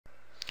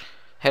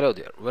Hello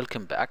there,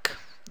 welcome back.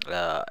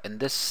 In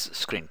this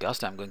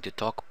screencast I'm going to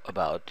talk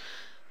about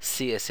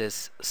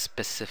CSS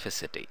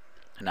specificity.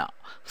 Now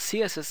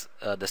CSS,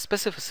 the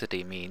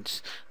specificity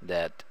means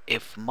that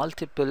if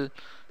multiple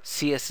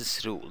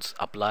CSS rules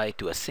apply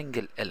to a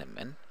single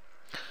element,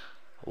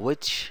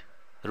 which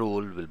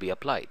rule will be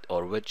applied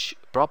or which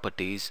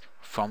properties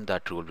from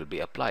that rule will be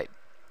applied.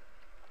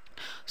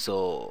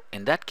 So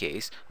in that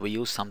case we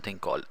use something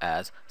called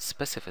as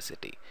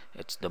specificity.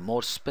 It's the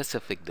more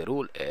specific the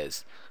rule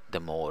is, the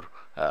more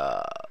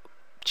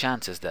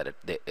chances that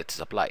it's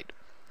applied.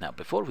 Now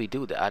before we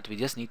do that, we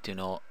just need to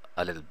know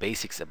a little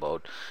basics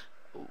about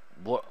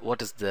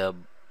what is the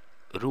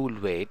rule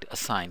weight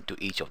assigned to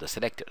each of the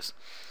selectors.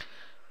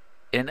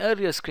 In an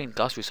earlier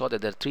screencast we saw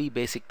that there are three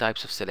basic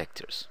types of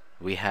selectors.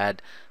 We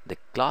had the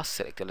class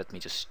selector. Let me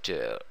just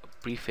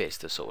preface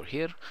this over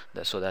here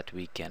so that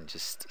we can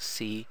just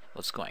see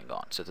what's going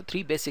on. So the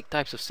three basic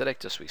types of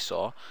selectors we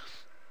saw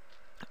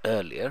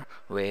earlier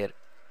were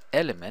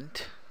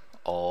element,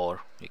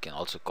 or you can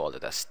also call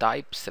it as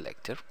type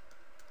selector,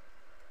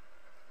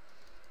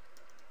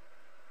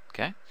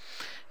 okay,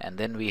 and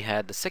then we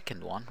had the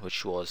second one,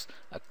 which was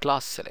a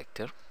class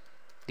selector.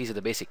 These are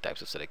the basic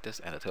types of selectors,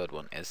 and the third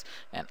one is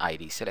an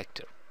ID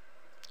selector.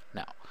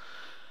 Now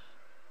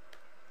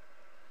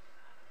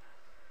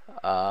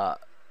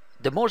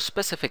the more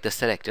specific the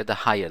selector,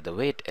 the higher the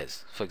weight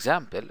is. For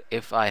example,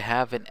 if I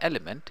have an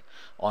element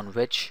on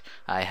which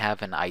I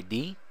have an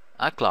ID,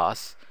 a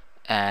class,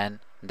 and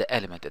the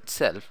element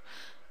itself,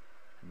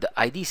 the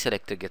ID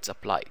selector gets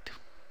applied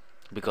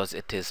because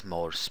it is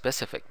more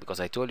specific.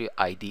 Because I told you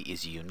ID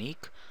is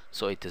unique,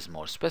 so it is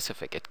more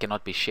specific. It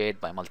cannot be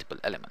shared by multiple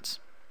elements.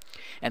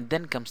 And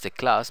then comes the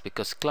class,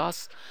 because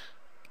class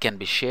can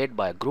be shared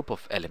by a group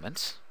of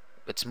elements.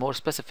 It's more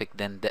specific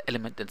than the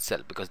element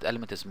itself, because the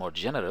element is more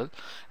general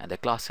and the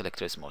class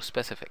selector is more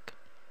specific.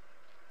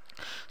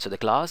 So the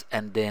class,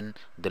 and then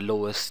the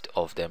lowest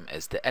of them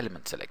is the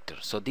element selector.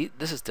 So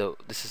this is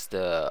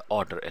the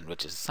order in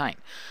which it's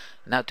assigned.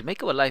 Now to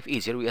make our life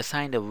easier, we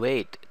assign a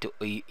weight to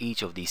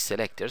each of these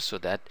selectors, so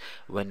that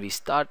when we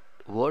start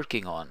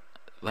working on,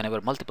 whenever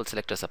multiple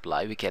selectors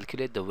apply, we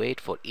calculate the weight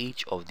for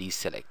each of these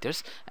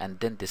selectors and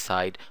then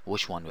decide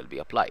which one will be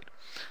applied.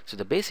 So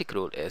the basic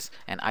rule is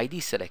an ID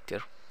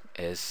selector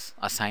is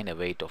assigned a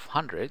weight of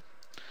 100,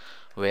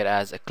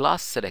 whereas a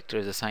class selector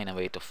is assigned a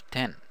weight of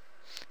 10,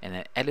 and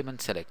an element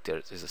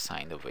selector is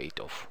assigned a weight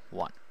of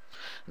 1.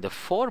 The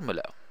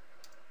formula,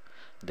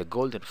 the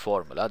golden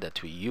formula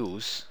that we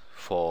use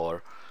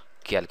for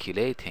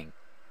calculating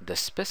the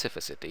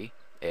specificity,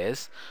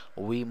 is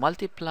we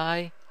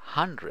multiply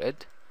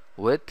 100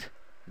 with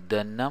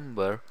the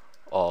number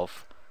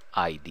of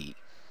IDs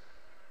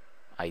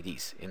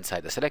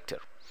inside the selector,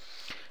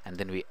 and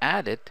then we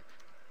add it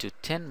to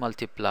 10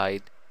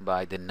 multiplied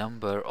by the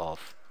number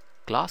of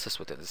classes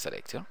within the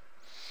selector,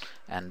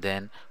 and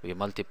then we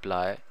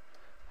multiply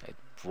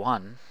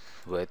 1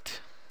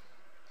 with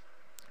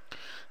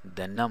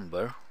the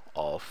number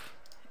of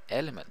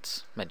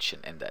elements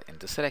mentioned in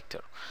the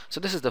selector. So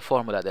this is the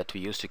formula that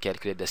we use to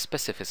calculate the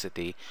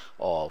specificity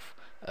of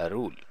a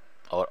rule,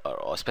 or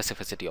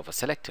specificity of a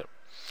selector.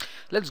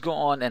 Let's go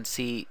on and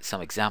see some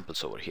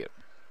examples over here.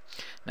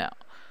 Now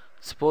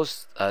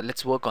suppose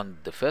let's work on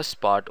the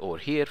first part over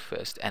here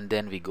first, and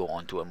then we go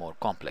on to a more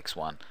complex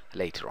one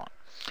later on.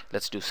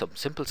 Let's do some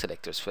simple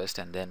selectors first,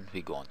 and then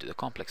we go on to the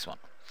complex one.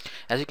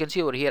 As you can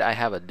see over here, I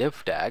have a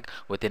div tag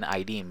with an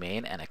ID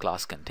main and a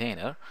class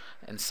container.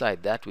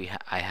 Inside that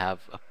I have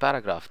a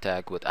paragraph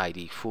tag with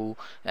ID foo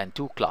and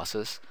two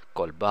classes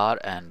called bar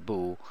and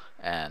boo,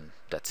 and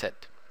that's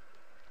it.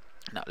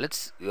 Now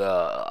let's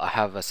I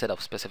have a set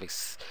of specific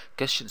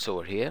questions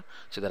over here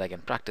so that I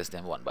can practice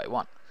them one by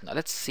one. Now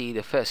let's see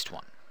the first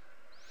one.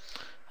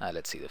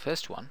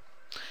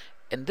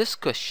 In this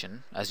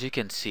question, as you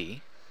can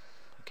see,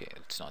 okay,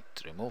 let's not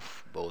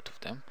remove both of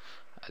them.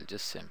 I'll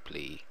just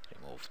simply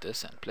remove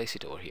this and place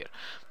it over here.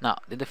 Now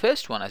in the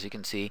first one, as you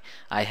can see,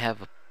 I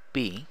have a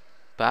P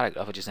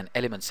paragraph, which is an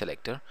element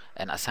selector,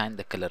 and assign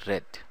the color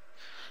red,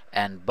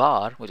 and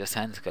bar, which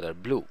assigns the color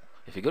blue.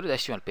 If you go to the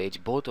HTML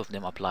page, both of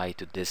them apply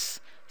to this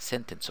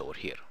sentence over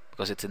here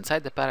because it's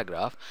inside the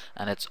paragraph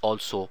and it's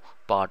also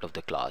part of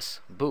the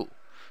class boo.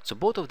 So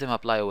both of them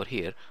apply over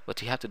here,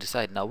 but you have to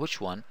decide now which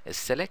one is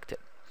selected.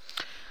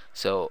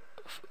 So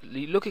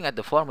looking at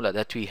the formula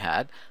that we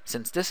had,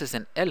 since this is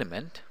an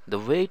element, the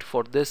weight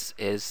for this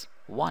is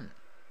 1,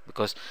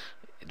 because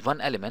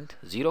one element,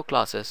 0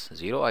 classes,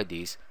 0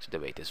 IDs, so the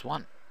weight is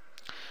 1.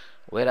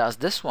 Whereas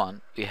this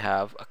one, we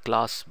have a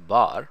class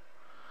bar,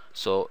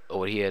 so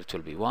over here it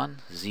will be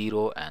 1,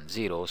 0 and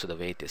 0, so the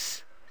weight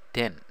is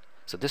 10.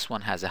 So this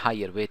one has a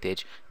higher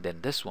weightage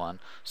than this one,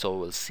 so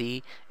we'll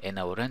see in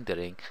our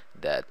rendering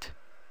that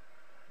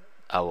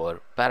our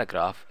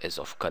paragraph is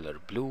of color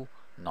blue,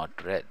 not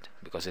red,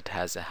 because it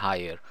has a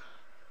higher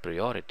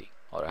priority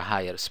or a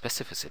higher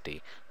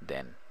specificity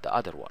than the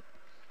other one.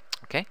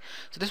 Okay,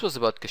 so this was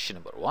about question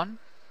number 1.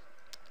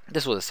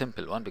 This was a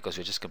simple one because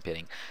we're just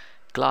comparing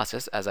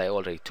classes, as I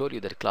already told you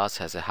that class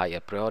has a higher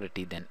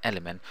priority than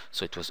element,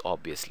 so it was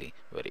obviously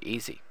very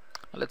easy.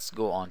 Let's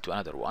go on to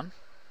another one.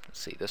 Let's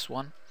see this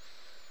one.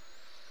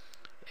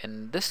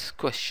 In this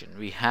question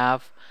we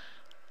have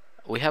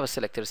a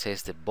selector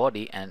says the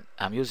body, and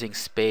I'm using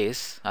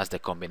space as the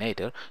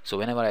combinator. So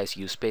whenever I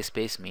use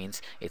space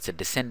means it's a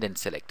descendant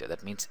selector.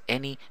 That means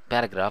any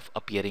paragraph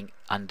appearing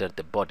under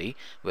the body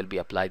will be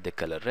applied the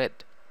color red.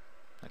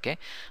 Okay,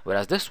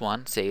 whereas this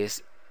one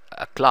says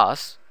a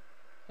class,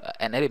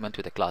 an element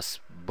with a class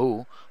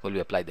boo will be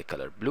applied the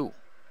color blue.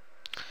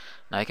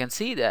 Now you can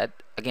see that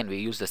again we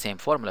use the same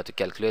formula to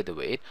calculate the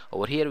weight.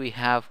 Over here we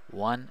have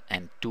 1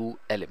 and 2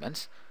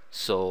 elements,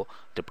 so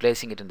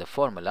replacing it in the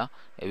formula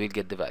we'll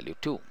get the value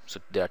 2. So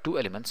there are 2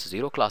 elements,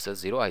 0 classes,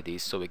 0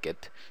 IDs, so we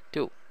get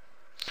 2.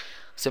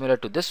 Similar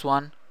to this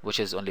one, which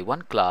is only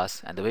 1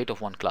 class and the weight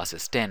of 1 class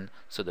is 10,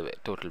 so the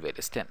total weight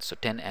is 10. So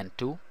 10 and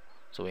 2,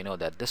 so we know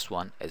that this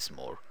one is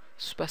more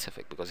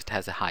specific because it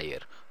has a higher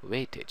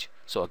weightage.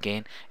 So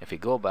again, if we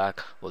go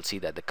back, we'll see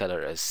that the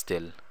color is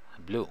still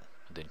blue.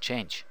 It didn't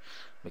change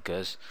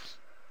because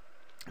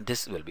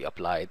this will be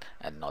applied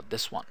and not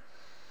this one.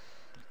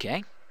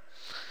 Okay,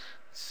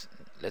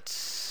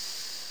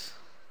 let's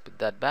put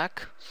that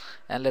back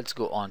and let's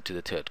go on to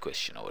the third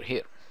question over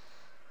here.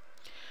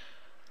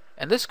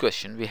 In this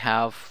question we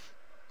have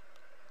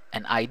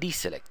an ID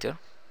selector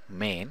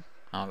main.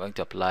 I'm going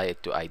to apply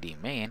it to ID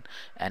main,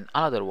 and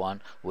another one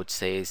which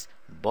says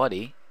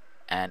body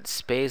and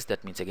space,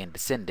 that means again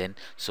descendant,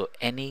 so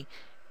any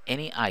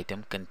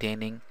item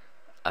containing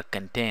a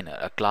container,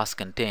 a class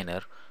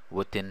container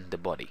within the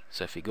body.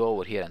 So if we go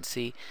over here and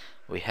see,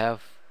 we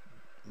have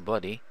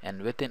body,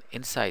 and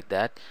inside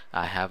that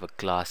I have a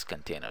class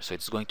container, so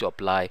it's going to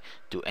apply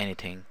to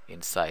anything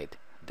inside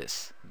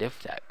this div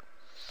tag,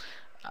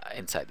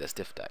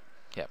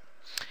 yeah.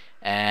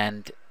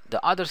 And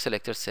the other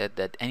selector said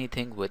that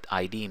anything with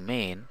ID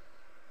main,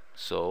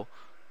 so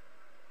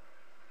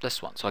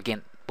this one. So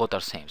again both are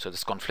same, so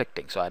this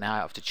conflicting, so I now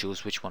have to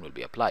choose which one will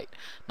be applied.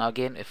 Now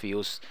again if we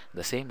use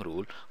the same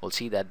rule, we'll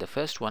see that the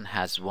first one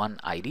has one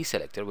ID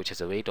selector which is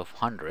a weight of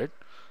 100,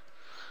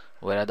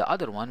 whereas the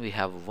other one we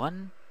have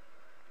one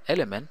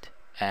element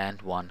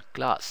and one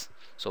class.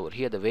 So over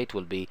here the weight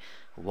will be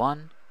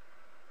 1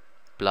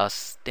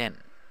 plus 10,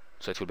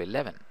 so it will be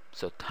 11.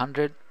 So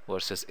 100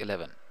 versus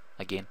 11,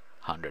 again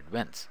 100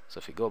 wins. So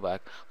if we go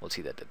back, we'll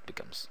see that it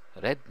becomes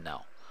red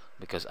now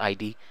because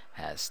ID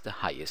has the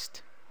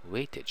highest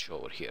weightage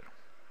over here.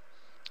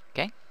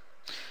 Okay,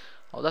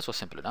 well that was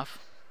simple enough.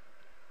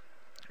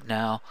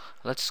 Now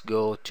let's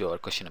go to our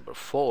question number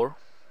 4.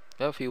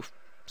 We have a few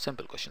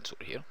simple questions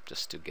over here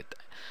just to get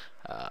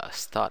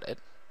started.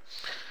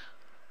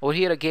 Over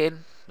here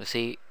again, we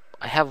see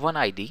I have one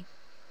ID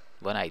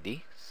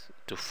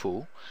to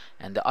foo,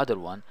 and the other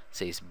one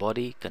says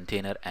body,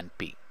 container, and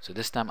p. So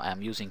this time I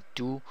am using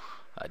 2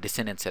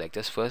 descendant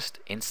selectors. First,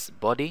 inside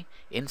body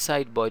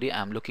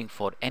I am looking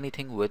for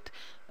anything with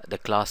the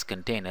class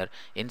container.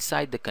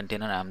 Inside the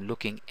container I am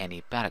looking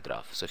any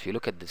paragraph. So if you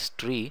look at this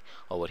tree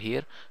over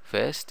here,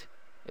 first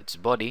it's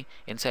body,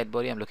 inside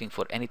body I'm looking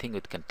for anything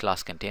with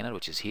class container,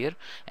 which is here,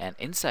 and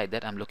inside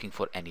that I'm looking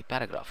for any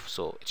paragraph,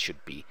 so it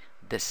should be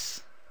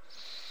this.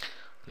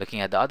 Looking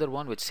at the other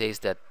one which says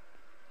that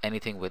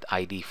anything with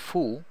ID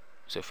foo,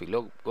 so if we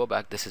go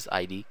back, this is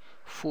ID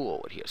foo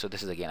over here, so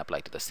this is again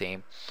applied to the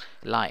same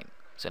line.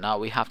 So now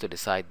we have to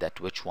decide that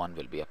which one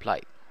will be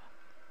applied.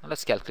 Now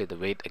let's calculate the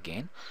weight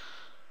again.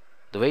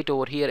 The weight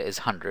over here is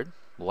 100,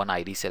 one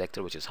ID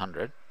selector which is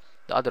 100.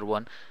 The other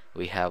one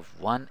we have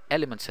one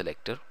element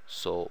selector,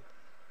 so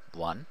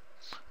 1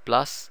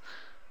 plus,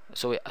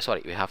 so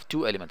we have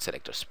 2 element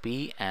selectors,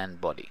 p and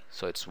body,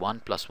 so it's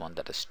 1 plus 1,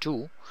 that is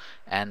 2,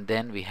 and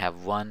then we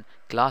have one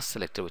class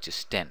selector which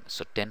is 10,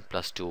 so 10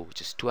 plus 2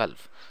 which is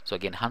 12. So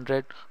again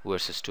 100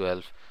 versus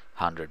 12,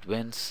 100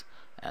 wins,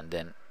 and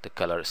then the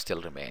color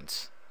still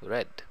remains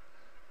red.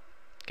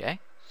 Okay,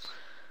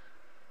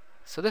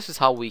 so this is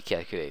how we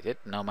calculate it.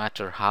 No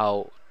matter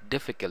how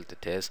difficult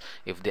it is,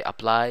 if they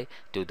apply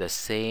to the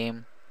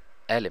same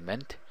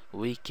element,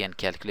 we can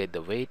calculate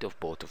the weight of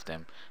both of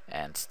them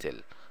and still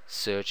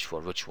search for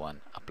which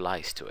one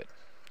applies to it.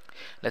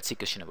 Let's see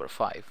question number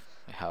 5.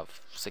 We have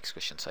 6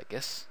 questions I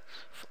guess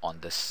on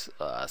this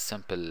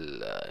simple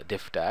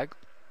div tag.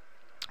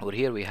 Over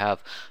here we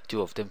have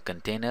 2 of them,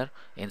 container,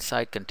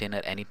 inside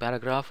container any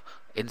paragraph,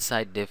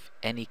 inside div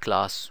any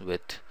class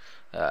with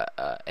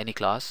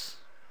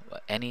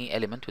any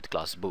element with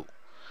class boo.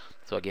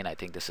 So again I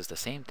think this is the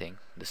same thing,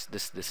 this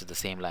is the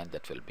same line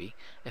that will be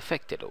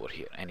affected over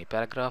here, any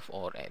paragraph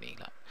or any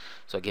line.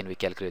 So again we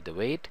calculate the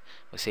weight.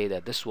 We say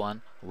that this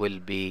one will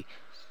be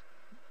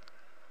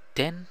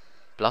 10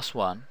 plus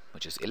 1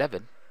 which is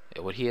 11.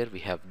 Over here we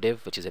have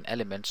div which is an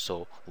element,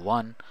 so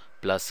 1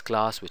 plus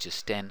class which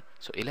is 10,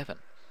 so 11.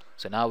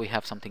 So now we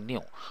have something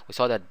new. We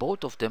saw that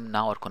both of them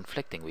now are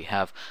conflicting. We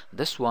have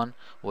this one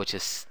which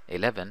is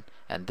 11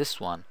 and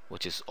this one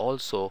which is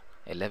also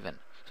 11.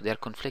 So they are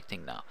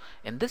conflicting now.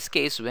 In this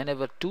case,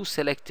 whenever 2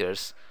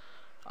 selectors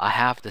I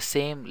have the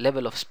same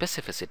level of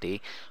specificity,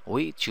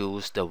 we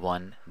choose the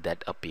one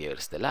that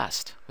appears the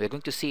last. We're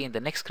going to see in the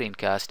next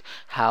screencast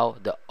how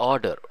the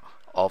order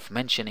of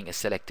mentioning a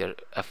selector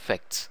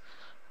affects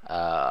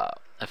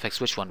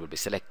which one will be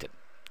selected.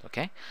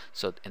 Okay,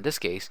 so in this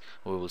case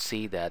we will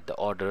see that the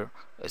order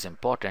is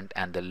important,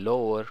 and the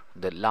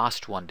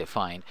last one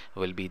defined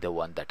will be the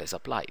one that is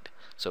applied.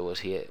 So as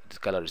here the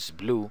color is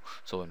blue,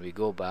 so when we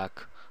go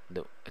back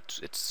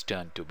it's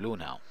turned to blue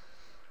now.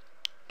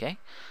 Okay,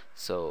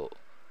 so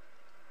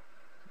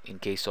in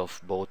case of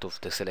both of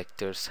the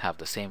selectors have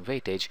the same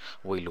weightage,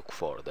 we look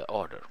for the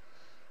order.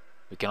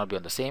 We cannot be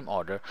on the same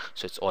order,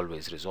 so it's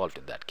always resolved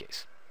in that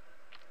case.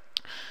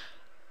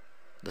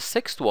 The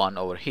sixth one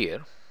over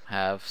here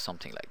have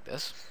something like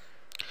this.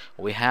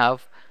 We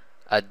have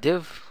a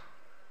div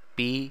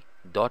p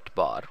dot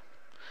bar,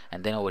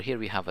 and then over here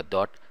we have a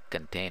dot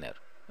container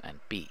and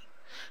p.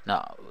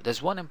 Now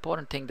there's one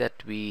important thing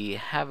that we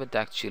haven't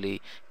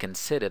actually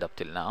considered up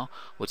till now,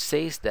 which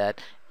says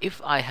that if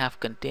I have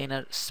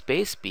container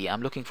space p,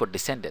 I'm looking for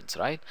descendants,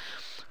 right?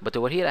 But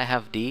over here I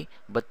have d,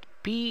 but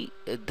p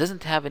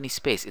doesn't have any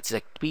space, it's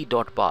like p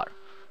dot bar.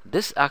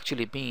 This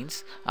actually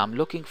means I'm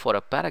looking for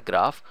a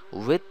paragraph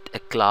with a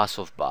class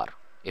of bar.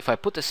 If I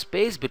put a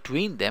space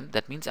between them,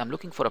 that means I'm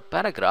looking for a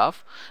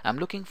paragraph, I'm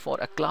looking for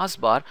a class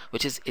bar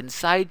which is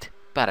inside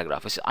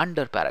paragraph, it's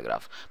under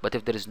paragraph. But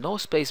if there is no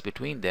space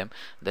between them,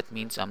 that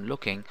means I'm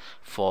looking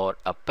for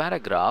a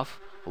paragraph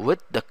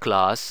with the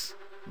class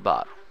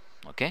bar.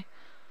 Okay,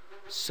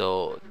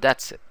 so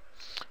that's it.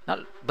 Now,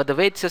 but the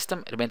weight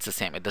system remains the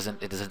same. It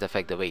doesn't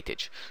affect the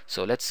weightage.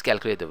 So let's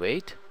calculate the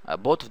weight.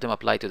 Both of them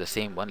apply to the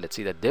same one. Let's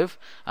see the div.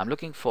 I'm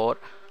looking for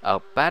a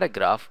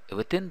paragraph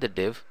within the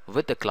div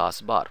with the class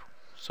bar.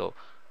 So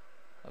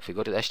if you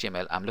go to the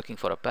HTML, I'm looking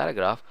for a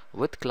paragraph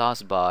with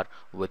class bar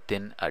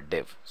within a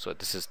div. So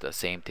this is the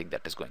same thing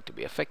that is going to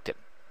be affected.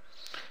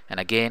 And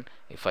again,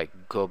 if I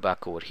go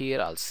back over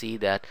here, I'll see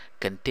that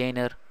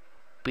container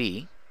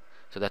p.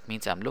 So that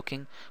means I'm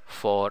looking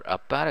for a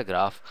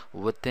paragraph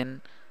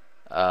within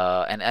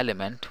an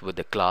element with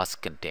the class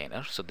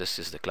container. So this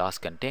is the class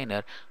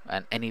container,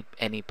 and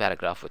any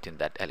paragraph within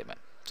that element.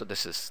 So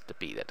this is the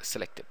p that is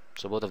selected.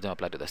 So both of them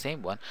apply to the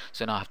same one.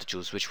 So now I have to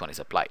choose which one is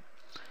applied.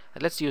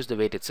 And let's use the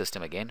weighted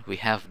system again. We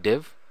have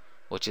div,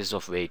 which is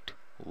of weight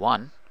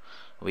 1.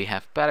 We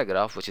have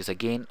paragraph, which is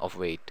again of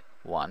weight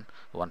 1.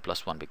 1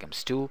 plus 1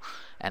 becomes 2.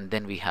 And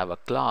then we have a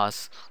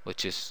class,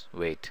 which is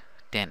weight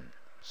 10.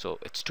 So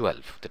it's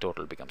 12. The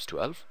total becomes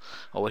 12.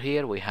 Over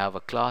here we have a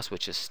class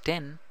which is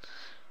 10.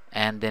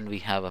 And then we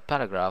have a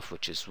paragraph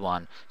which is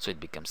 1. So it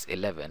becomes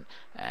 11.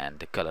 And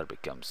the color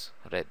becomes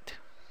red.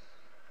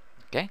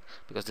 Okay,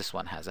 because this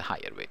one has a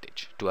higher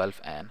weightage,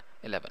 12 and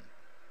 11.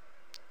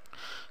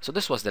 So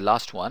this was the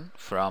last one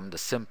from the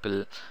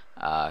simple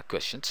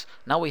questions.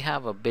 Now we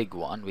have a big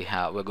one.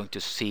 We're going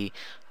to see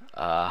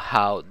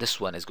how this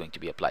one is going to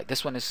be applied.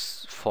 This one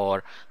is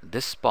for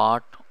this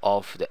part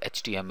of the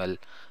HTML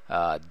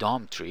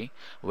DOM tree,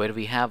 where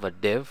we have a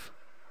div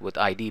with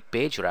ID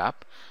page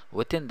wrap.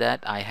 Within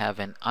that I have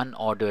an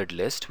unordered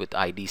list with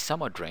ID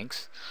summer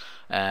drinks,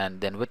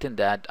 and then within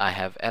that I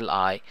have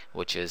li,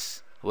 which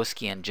is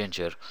whiskey and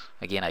ginger.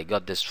 Again, I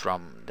got this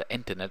from the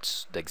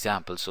internet, the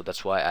example, so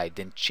that's why I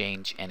didn't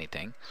change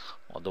anything,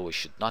 although we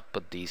should not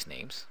put these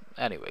names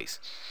anyways.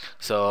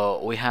 So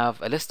we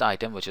have a list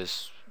item, which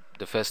is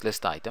the first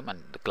list item,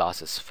 and the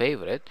class is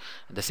favorite,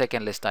 the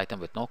second list item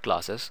with no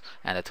classes,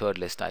 and the third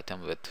list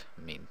item with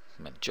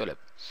mint julep.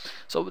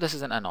 So this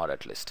is an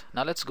unordered list.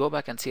 Now let's go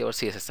back and see our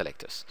CSS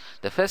selectors.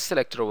 The first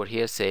selector over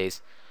here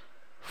says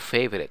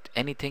favorite,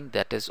 anything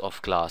that is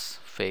of class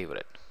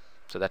favorite.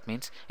 So that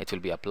means it will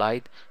be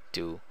applied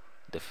to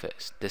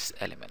this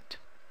element.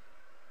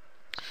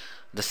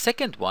 The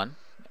second one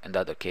in the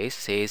other case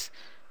says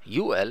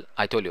UL.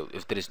 I told you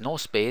if there is no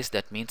space,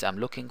 that means I'm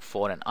looking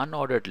for an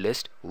unordered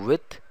list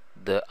with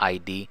the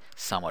ID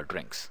summer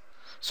drinks.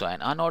 So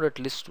an unordered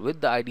list with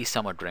the ID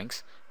summer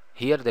drinks,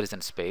 here there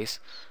isn't space,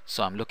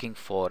 so I'm looking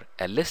for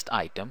a list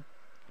item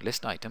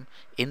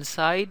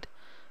inside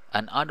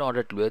an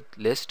unordered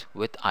list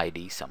with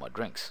ID summer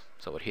drinks.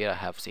 So over here I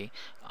have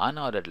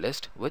unordered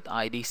list with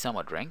ID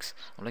summer drinks.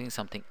 I'm looking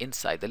something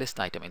inside the list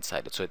item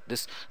inside it. So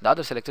the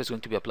other selector is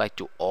going to be applied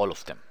to all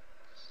of them.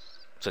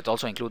 So it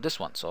also includes this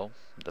one. So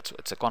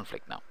it's a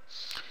conflict now.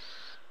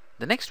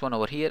 The next one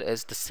over here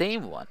is the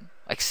same one,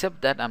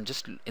 except that I'm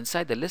just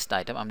inside the list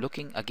item. I'm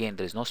looking, again,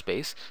 there is no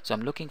space, so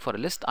I'm looking for a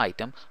list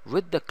item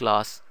with the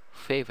class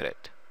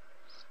favorite.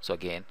 So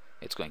again,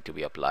 it's going to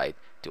be applied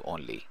to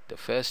only the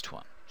first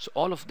one. So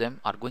all of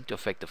them are going to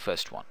affect the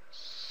first one.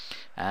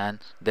 And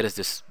there is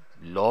this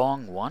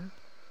long one,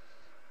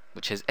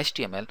 which is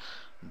HTML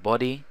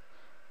body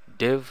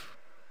div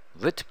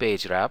with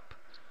page wrap.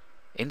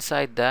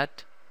 Inside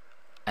that,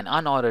 an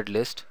unordered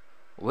list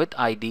with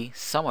ID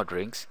summer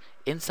drinks.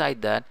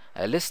 Inside that,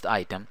 a list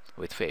item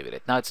with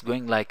favorite. Now it's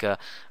going like a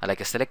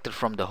selector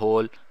from the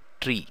whole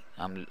tree.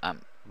 I'm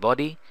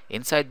body.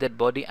 Inside that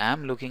body I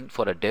am looking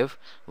for a div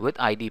with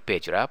ID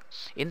page wrap.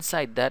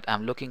 Inside that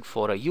I'm looking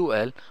for a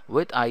UL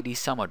with ID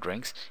summer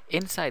drinks.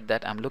 Inside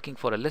that I'm looking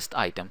for a list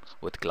item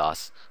with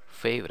class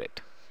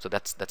favorite. So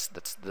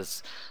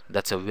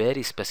that's a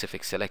very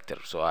specific selector.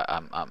 So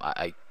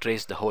I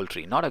traced the whole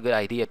tree. Not a good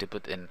idea to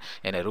put in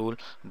a rule,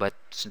 but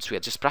since we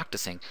are just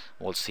practicing,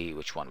 we'll see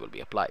which one will be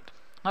applied.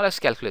 Now let's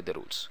calculate the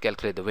rules,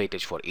 calculate the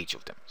weightage for each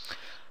of them.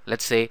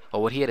 Let's say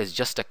over here is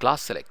just a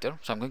class selector,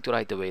 so I'm going to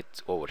write the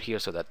weight over here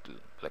so that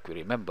like we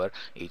remember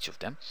each of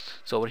them.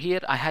 So over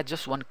here I had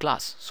just one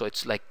class, so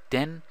it's like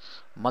 10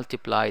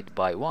 multiplied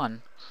by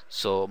 1,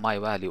 so my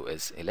value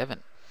is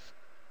 11.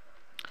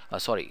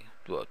 Sorry,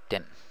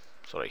 10.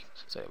 Sorry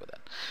about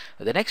that.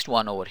 The next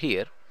one over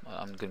here,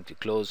 I'm going to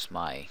close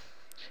my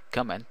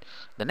comment.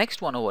 The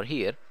next one over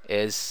here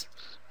is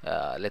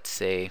let's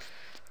say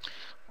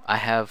I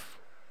have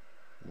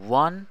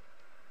 1,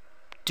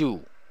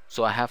 2.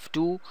 So I have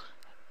 2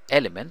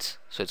 elements,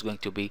 so it's going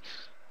to be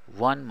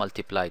 1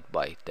 multiplied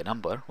by the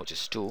number, which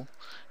is 2,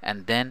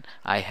 and then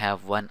I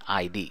have 1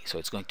 ID, so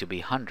it's going to be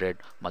 100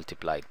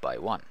 multiplied by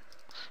 1.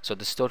 So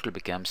this total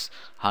becomes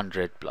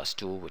 100 plus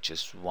 2, which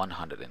is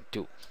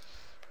 102.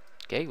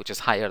 Okay, which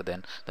is higher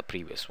than the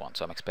previous one,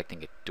 so I'm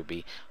expecting it to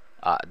be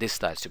this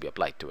styles to be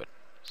applied to it.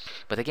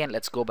 But again,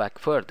 let's go back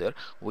further.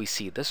 We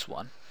see this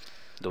one,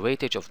 the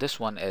weightage of this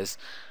one is,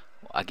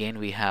 again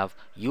we have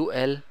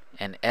UL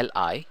and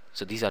LI,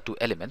 so these are 2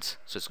 elements,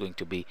 so it's going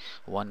to be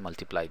 1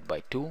 multiplied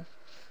by 2,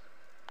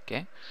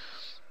 okay,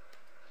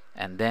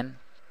 and then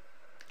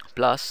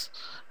plus,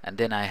 and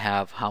then I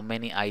have how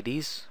many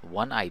IDs?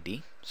 1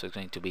 ID, so it's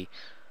going to be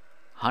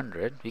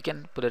 100. We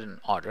can put it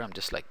in order, I'm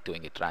just like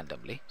doing it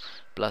randomly,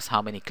 plus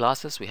how many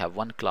classes? We have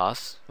 1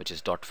 class which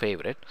is dot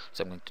favorite,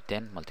 so I'm going to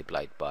 10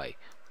 multiplied by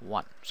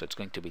 1, so it's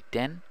going to be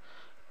 10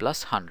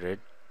 plus 100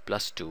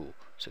 plus 2,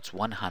 so it's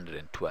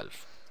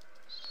 112.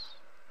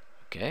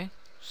 Okay,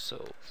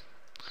 so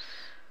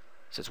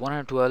it's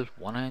 112,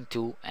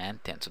 102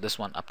 and 10. So this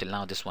one, up till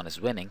now, this one is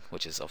winning,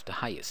 which is of the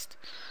highest.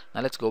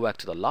 Now let's go back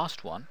to the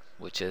last one,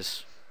 which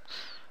is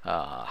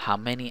how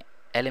many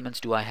elements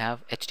do I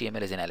have?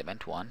 HTML is an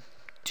element 1,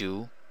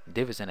 2,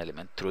 div is an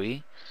element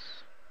 3,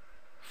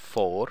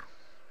 4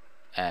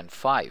 and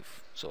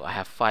 5. So I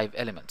have 5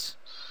 elements.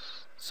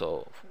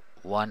 So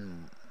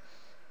 1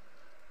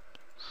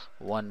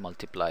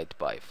 multiplied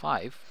by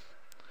 5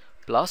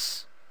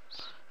 plus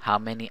how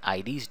many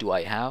IDs do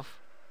I have?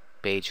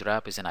 Page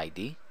wrap is an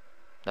ID.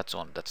 That's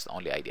the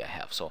only ID I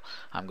have. So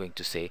I'm going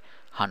to say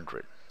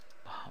 100.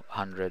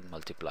 100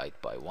 multiplied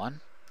by 1,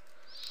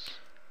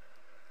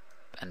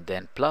 and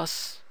then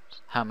plus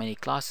how many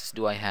classes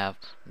do I have?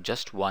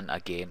 Just 1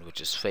 again, which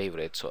is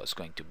favorite. So it's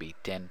going to be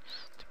 10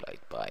 multiplied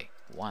by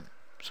 1.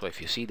 So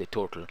if you see the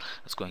total,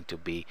 it's going to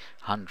be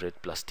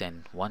 100 plus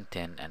 10,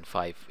 110, and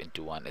 5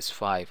 into 1 is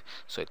 5.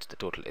 So the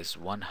total is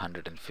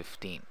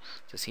 115.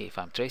 So see, if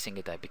I'm tracing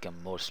it, I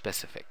become more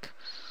specific.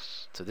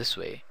 So this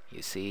way,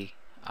 you see,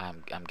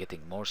 I'm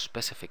getting more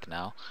specific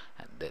now,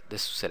 and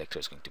this selector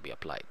is going to be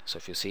applied. So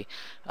if you see,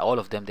 all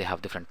of them, they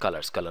have different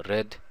colors: color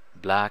red,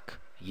 black,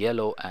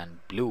 yellow, and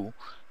blue.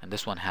 And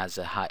this one has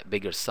a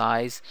bigger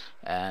size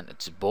and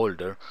it's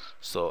bolder,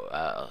 so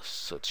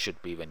it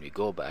should be, when we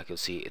go back, you'll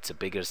see it's a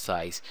bigger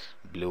size,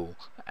 blue,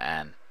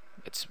 and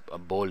it's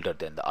bolder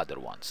than the other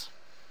ones.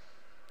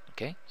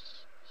 Okay,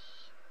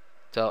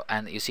 so,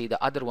 and you see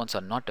the other ones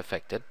are not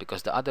affected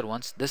because the other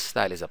ones, this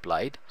style is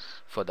applied.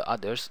 For the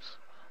others,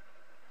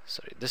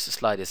 sorry, this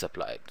slide is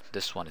applied,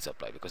 this one is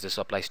applied, because this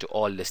applies to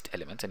all list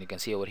elements. And you can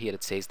see over here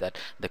it says that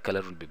the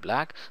color will be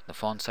black, the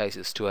font size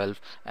is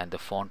 12, and the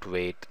font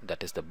weight,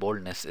 that is the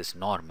boldness, is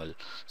normal.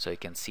 So you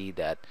can see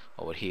that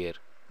over here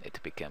it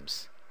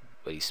becomes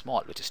very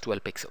small, which is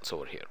 12 pixels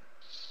over here.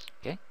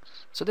 Okay,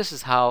 so this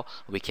is how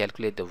we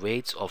calculate the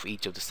weights of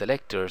each of the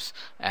selectors,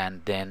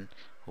 and then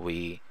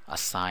we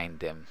assign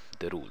them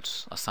the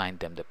rules, assign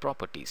them the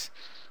properties.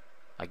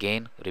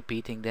 Again,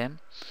 repeating them,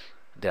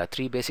 there are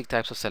 3 basic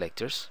types of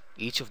selectors.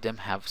 Each of them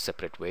have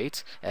separate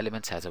weights.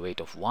 Elements has a weight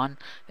of 1,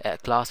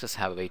 classes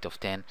have a weight of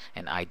 10,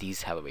 and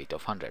IDs have a weight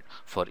of 100.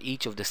 For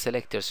each of the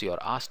selectors you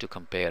are asked to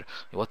compare,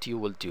 what you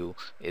will do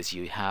is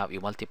you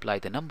multiply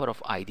the number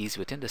of IDs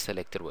within the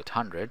selector with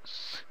 100,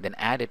 then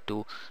add it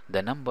to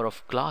the number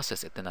of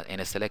classes in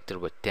a selector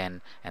with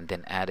 10, and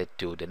then add it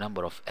to the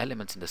number of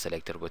elements in the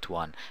selector with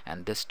 1,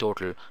 and this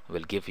total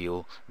will give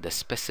you the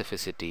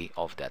specificity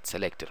of that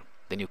selector.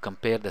 Then you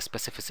compare the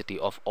specificity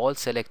of all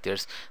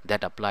selectors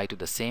that apply to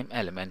the same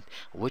element,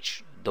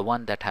 which the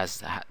one that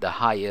has the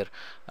higher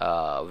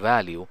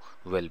value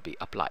will be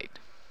applied.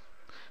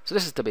 So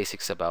this is the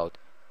basics about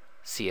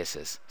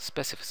CSS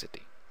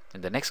specificity.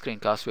 In the next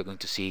screencast, we're going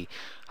to see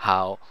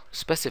how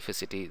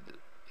specificity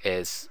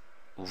is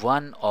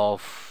one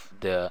of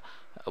the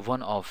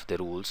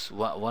rules,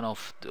 one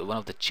of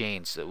the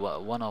chains,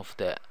 one of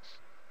the,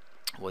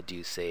 what do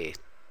you say,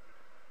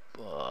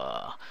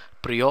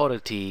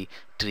 priority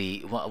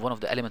tree, one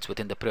of the elements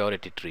within the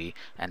priority tree,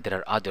 and there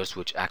are others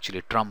which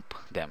actually trump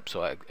them.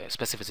 So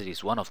specificity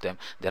is one of them.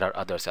 There are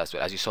others as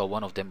well. As you saw,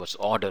 one of them was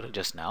order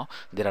just now.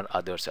 There are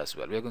others as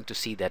well. We are going to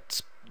see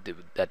that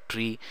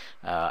tree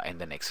in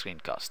the next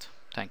screencast.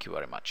 Thank you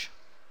very much.